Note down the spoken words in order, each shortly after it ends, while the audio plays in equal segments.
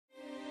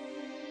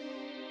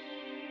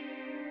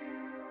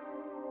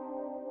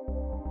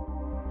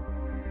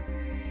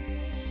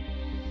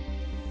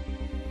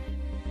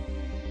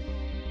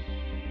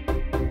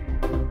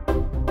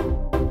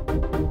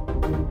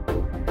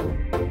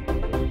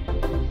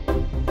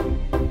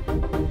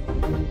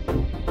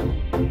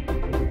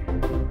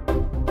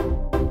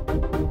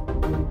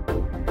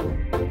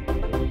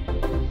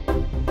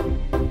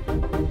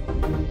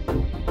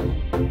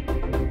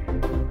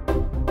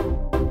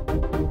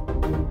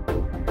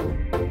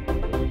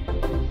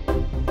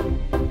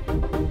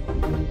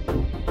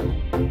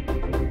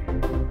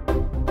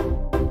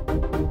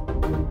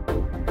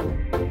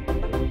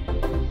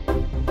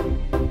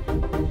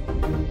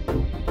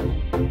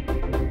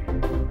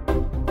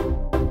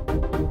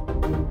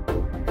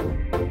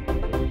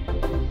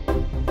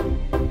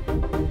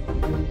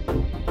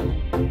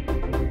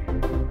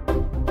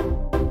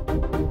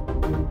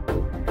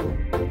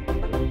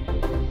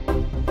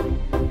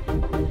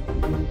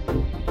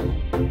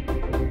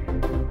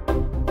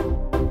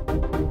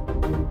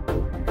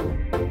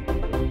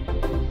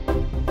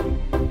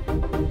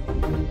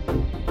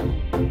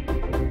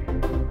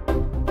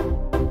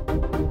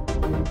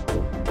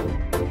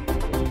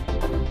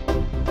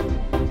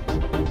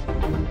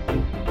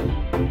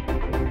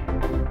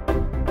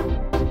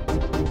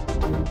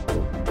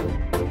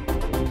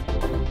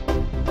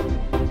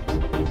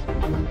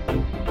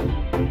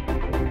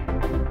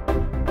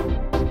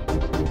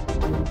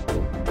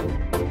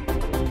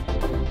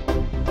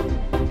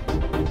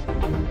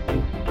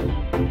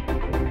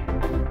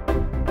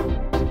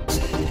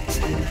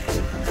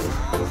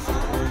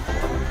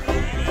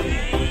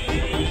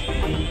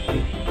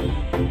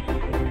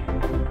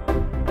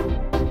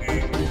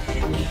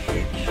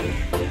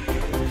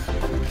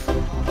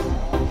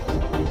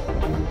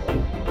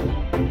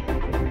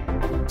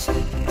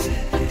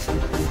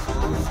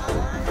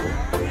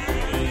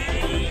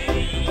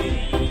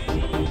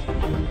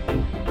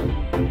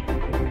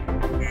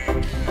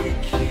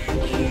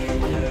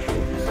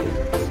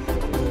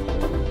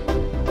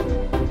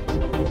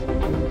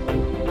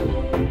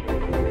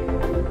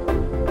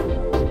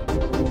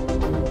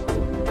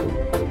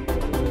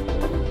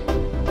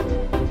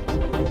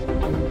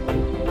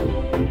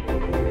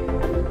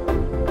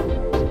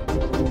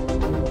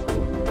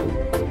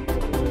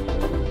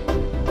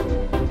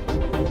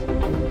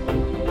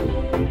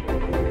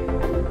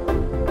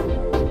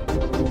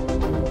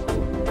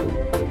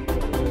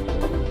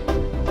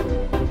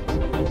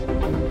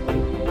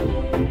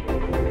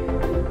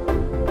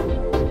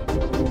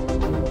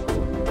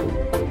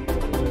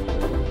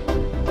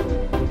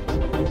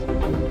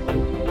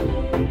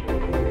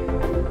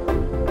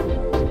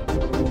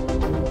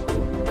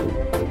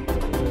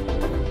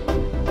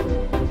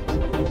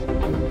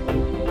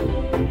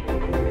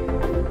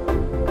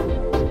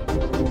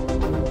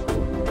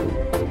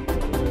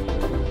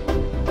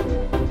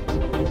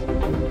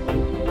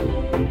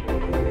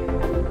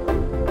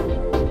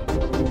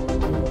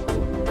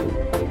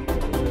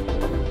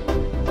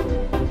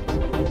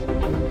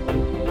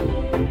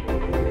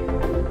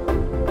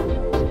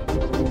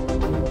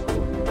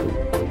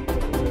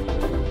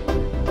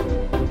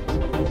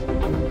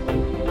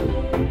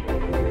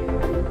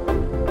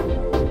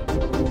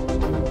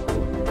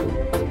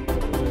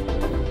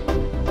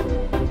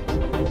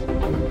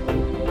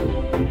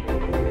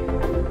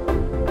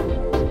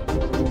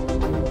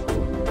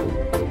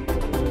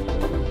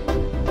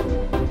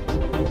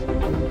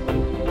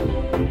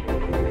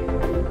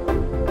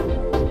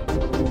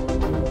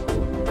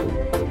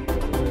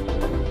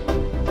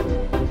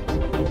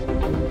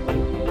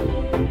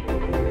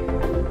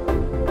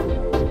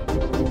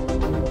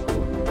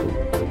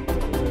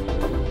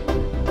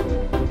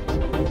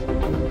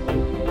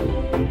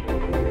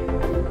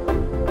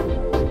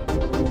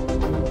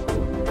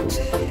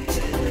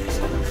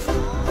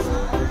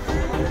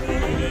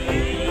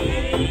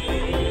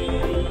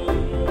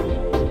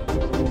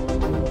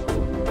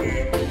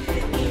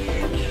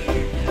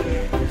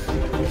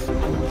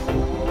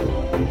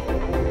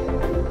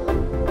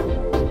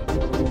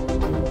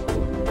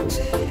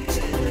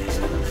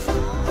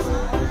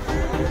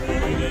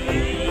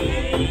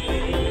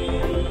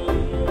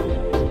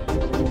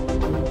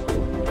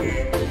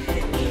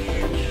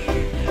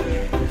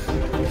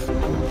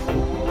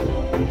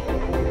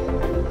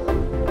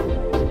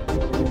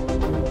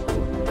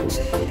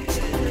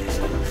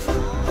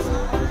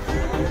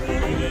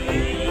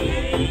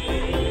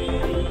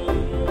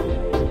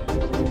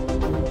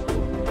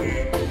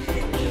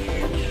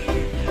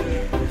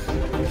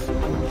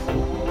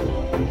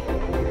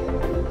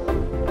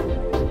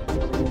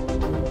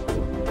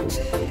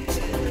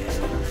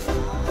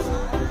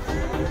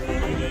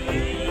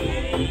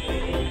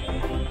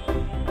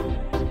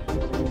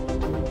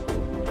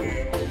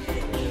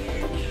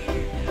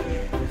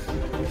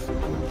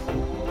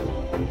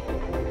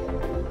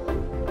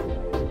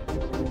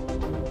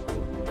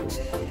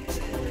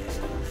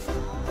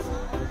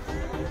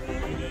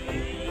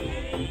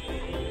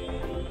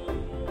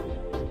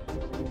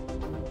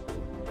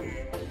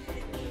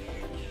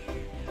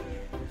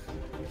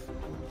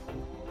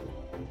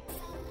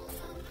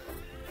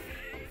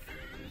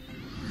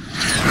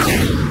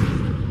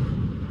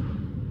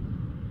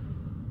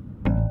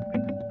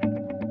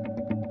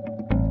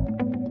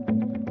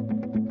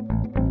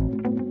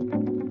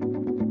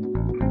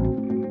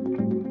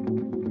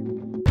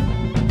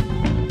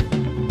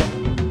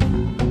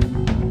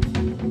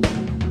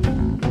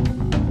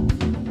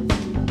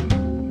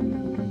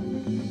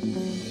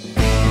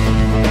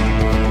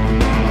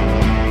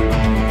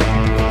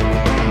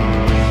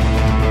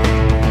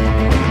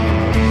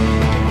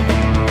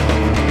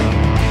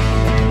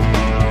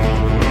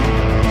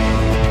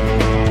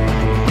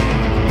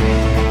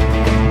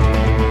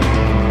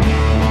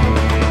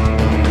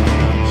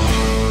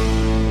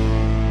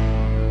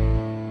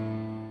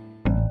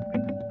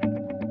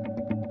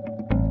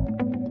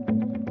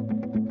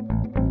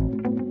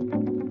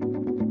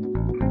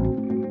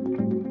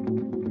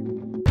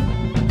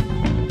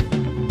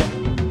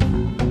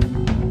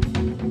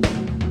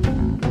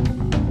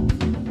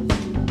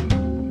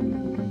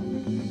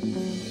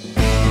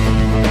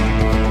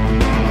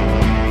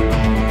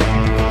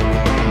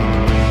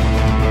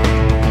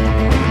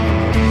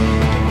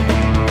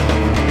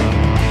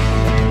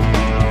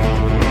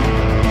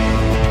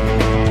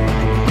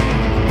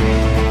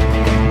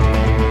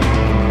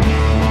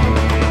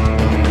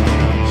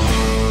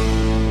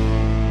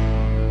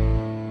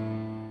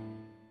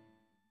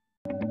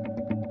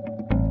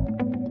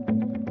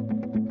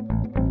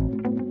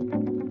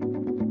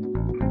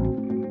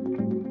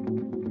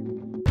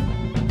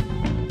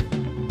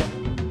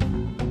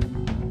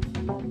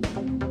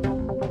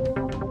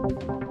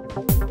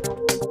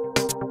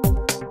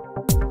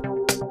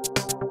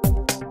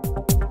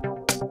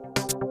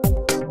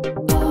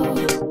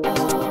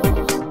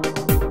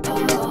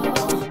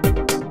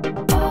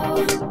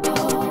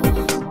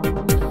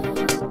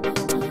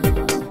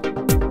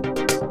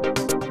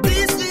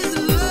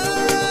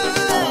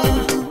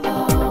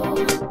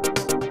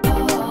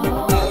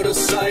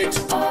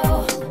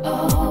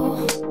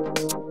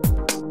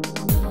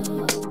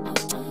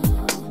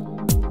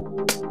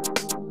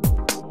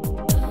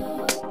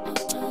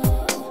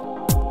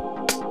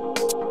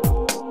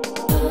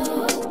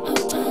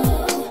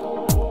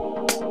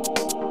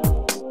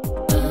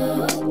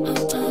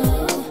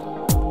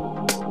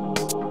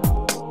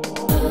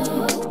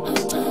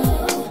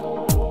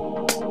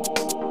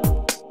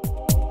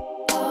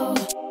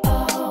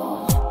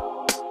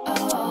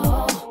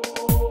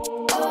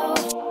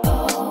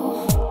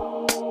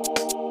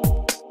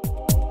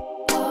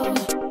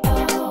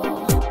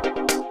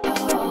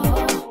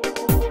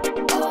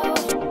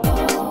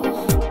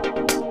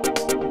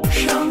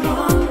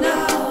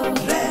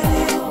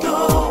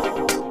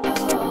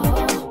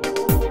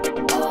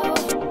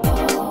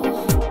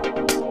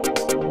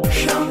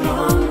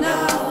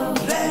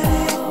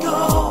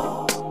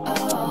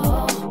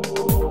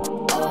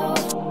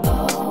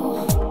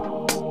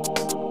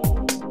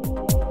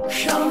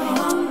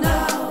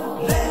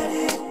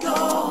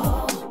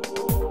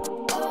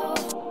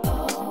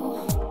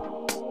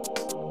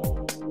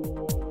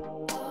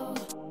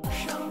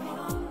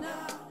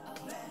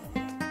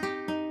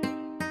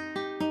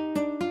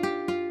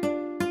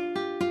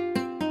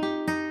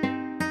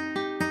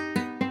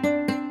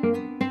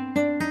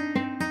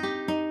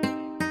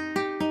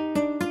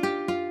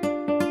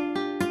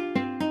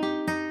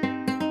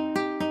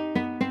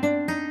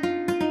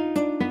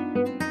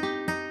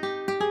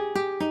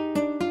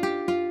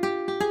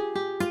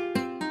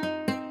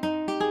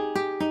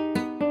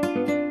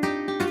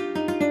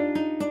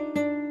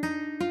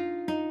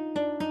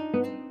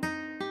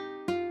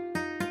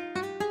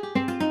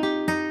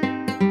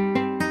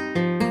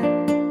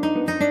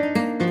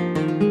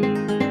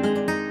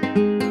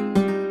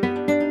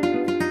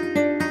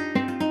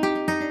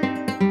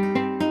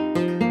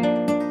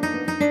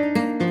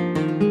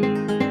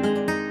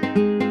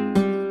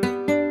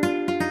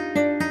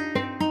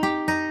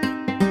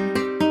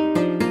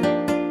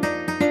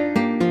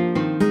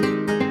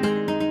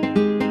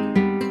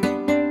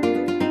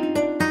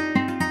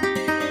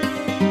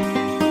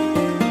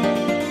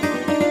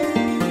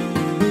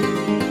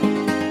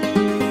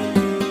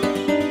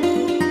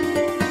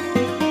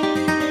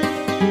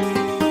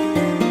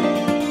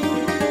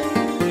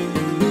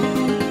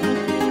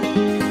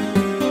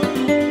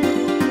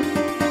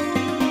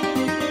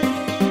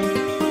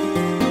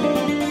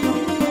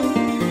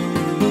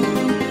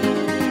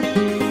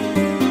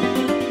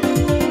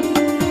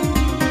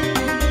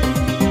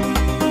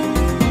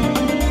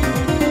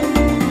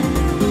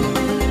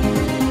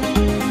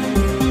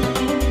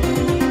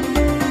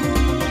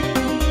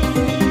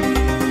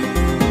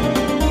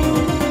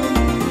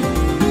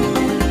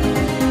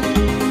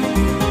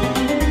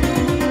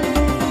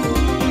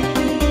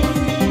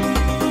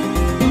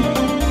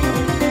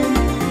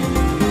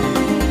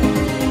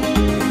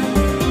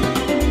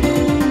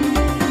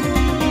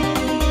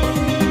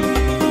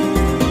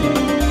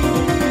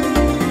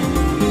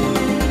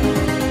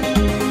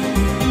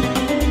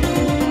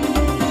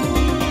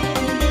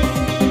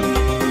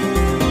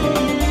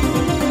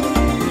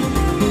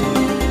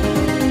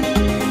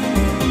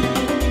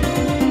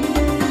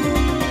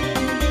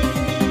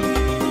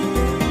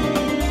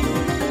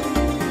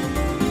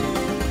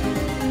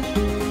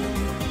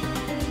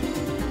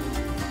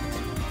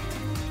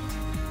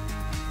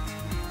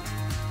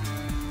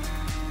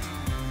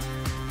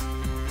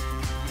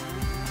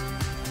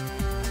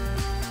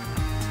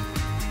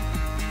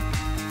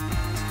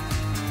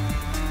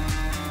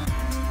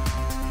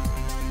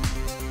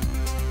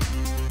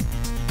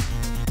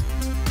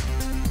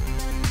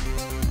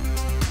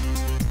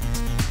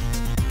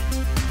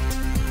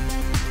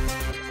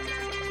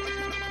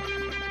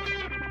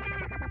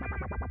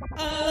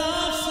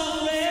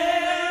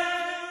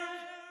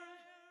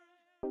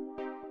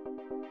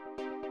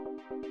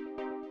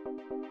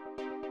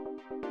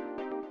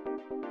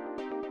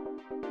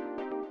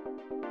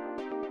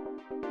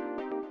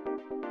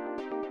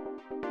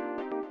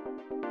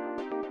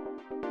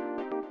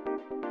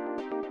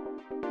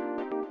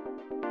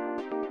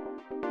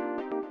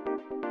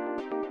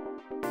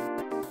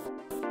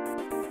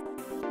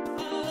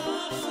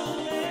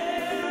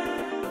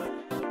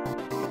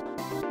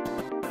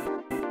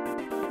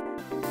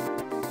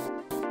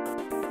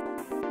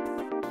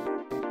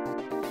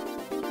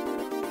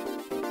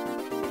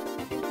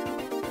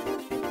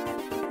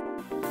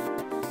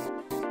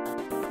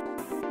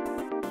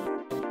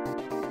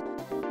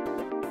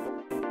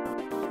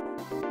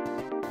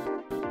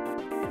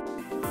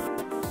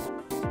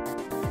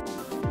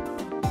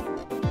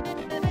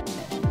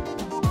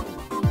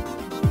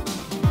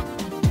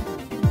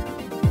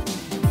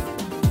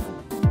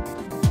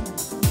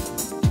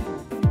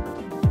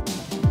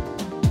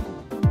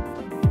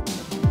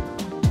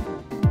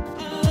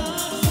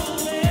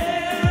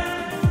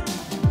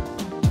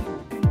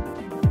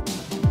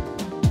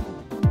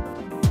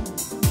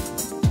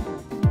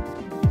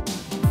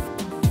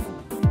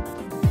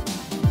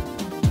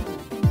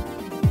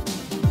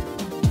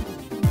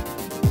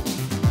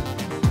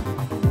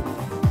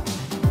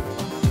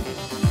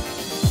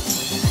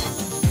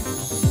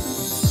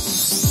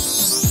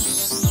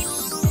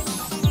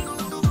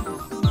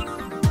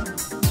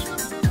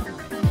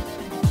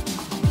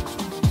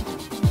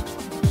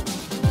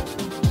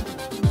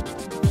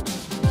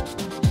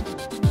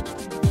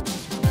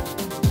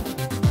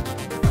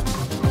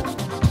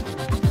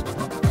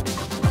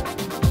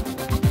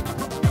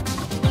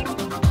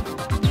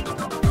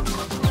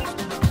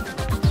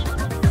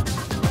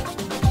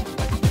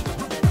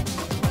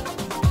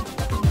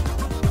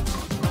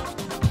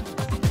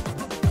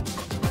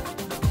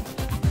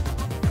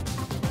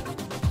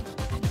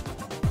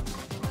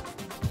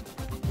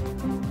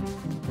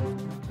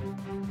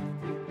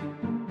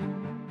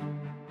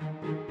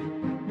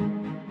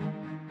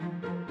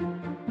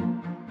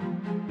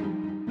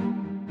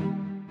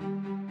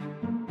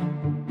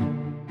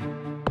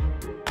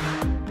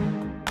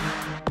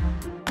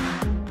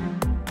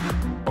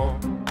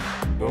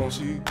don't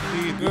she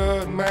be a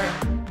good man?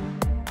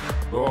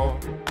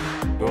 Lord,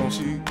 don't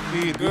she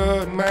be a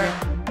good man?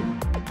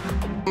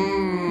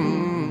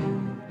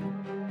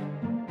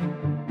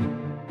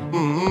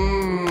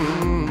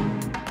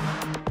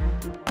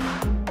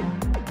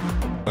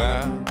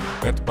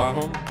 At the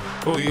bottom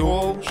of the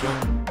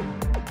ocean,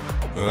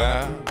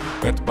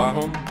 at the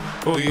bottom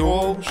of the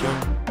ocean,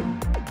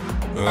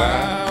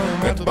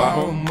 at the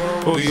bottom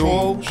of the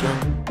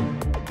ocean,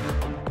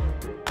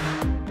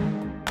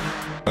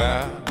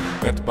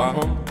 at the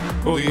bottom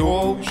of the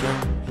ocean,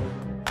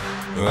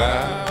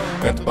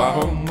 at the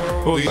bottom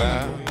of the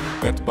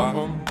at the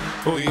bottom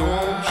of the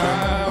ocean,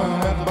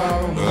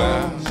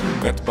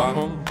 at the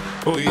bottom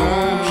of the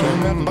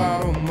ocean, at the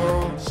bottom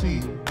of the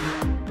sea.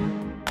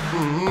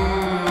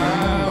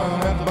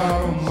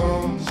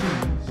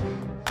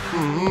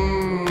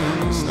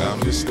 I'm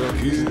just stuck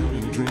here in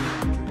a dream.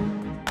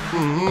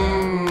 At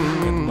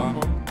the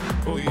bottom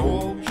of the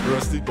ocean,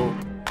 rusty boat.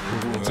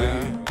 We'll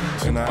take it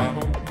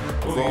tonight.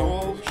 For the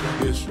ocean,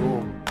 this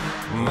shore.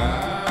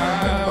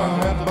 At the bottom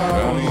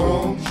of the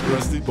ocean,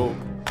 rusty boat.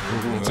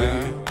 We'll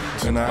take it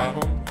tonight.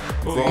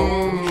 For the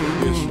ocean,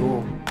 this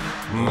shore.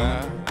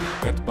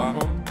 At the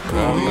bottom of the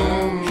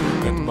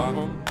ocean, at the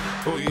bottom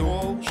of the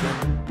ocean.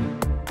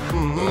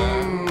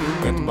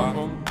 At the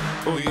bottom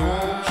of the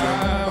ocean,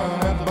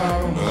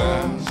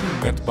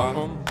 at the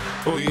bottom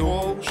of the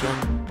ocean,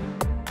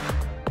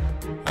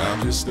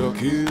 I'm just stuck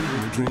here in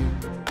a dream.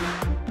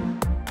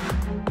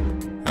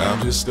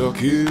 I'm just stuck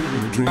here in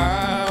a dream.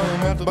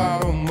 I'm at the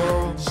bottom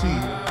of the sea.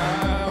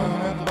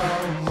 I'm at the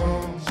bottom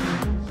of the sea.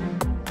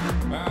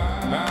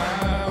 I'm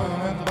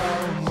at the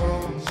bottom of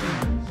the sea.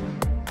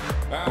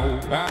 Oh,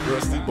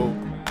 rusty boat,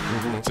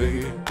 we're gonna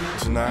take it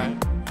tonight.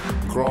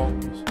 Cross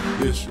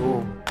this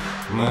shore.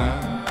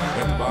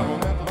 At the bottom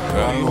of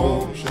the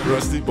ocean,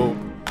 rusty boat.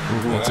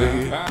 We're gonna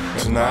take it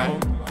tonight.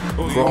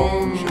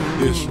 Cross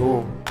this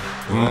shore.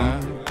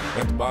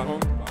 At the bottom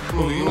of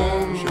the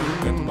ocean,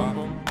 at the bottom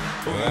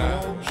of the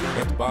ocean,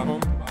 at the bottom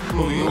of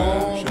the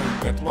ocean,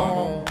 at the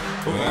bottom of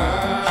the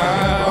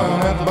ocean,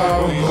 at the bottom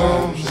of the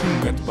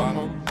ocean, at the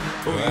bottom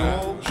of the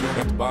ocean,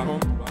 at the bottom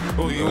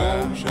of the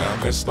ocean. I'm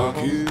just stuck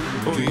here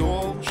in the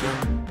ocean.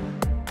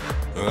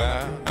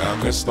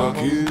 I'm just stuck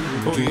here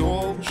in the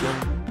ocean.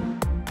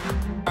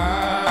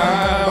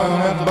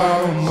 I'm at the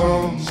bottom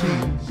of the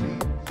sea.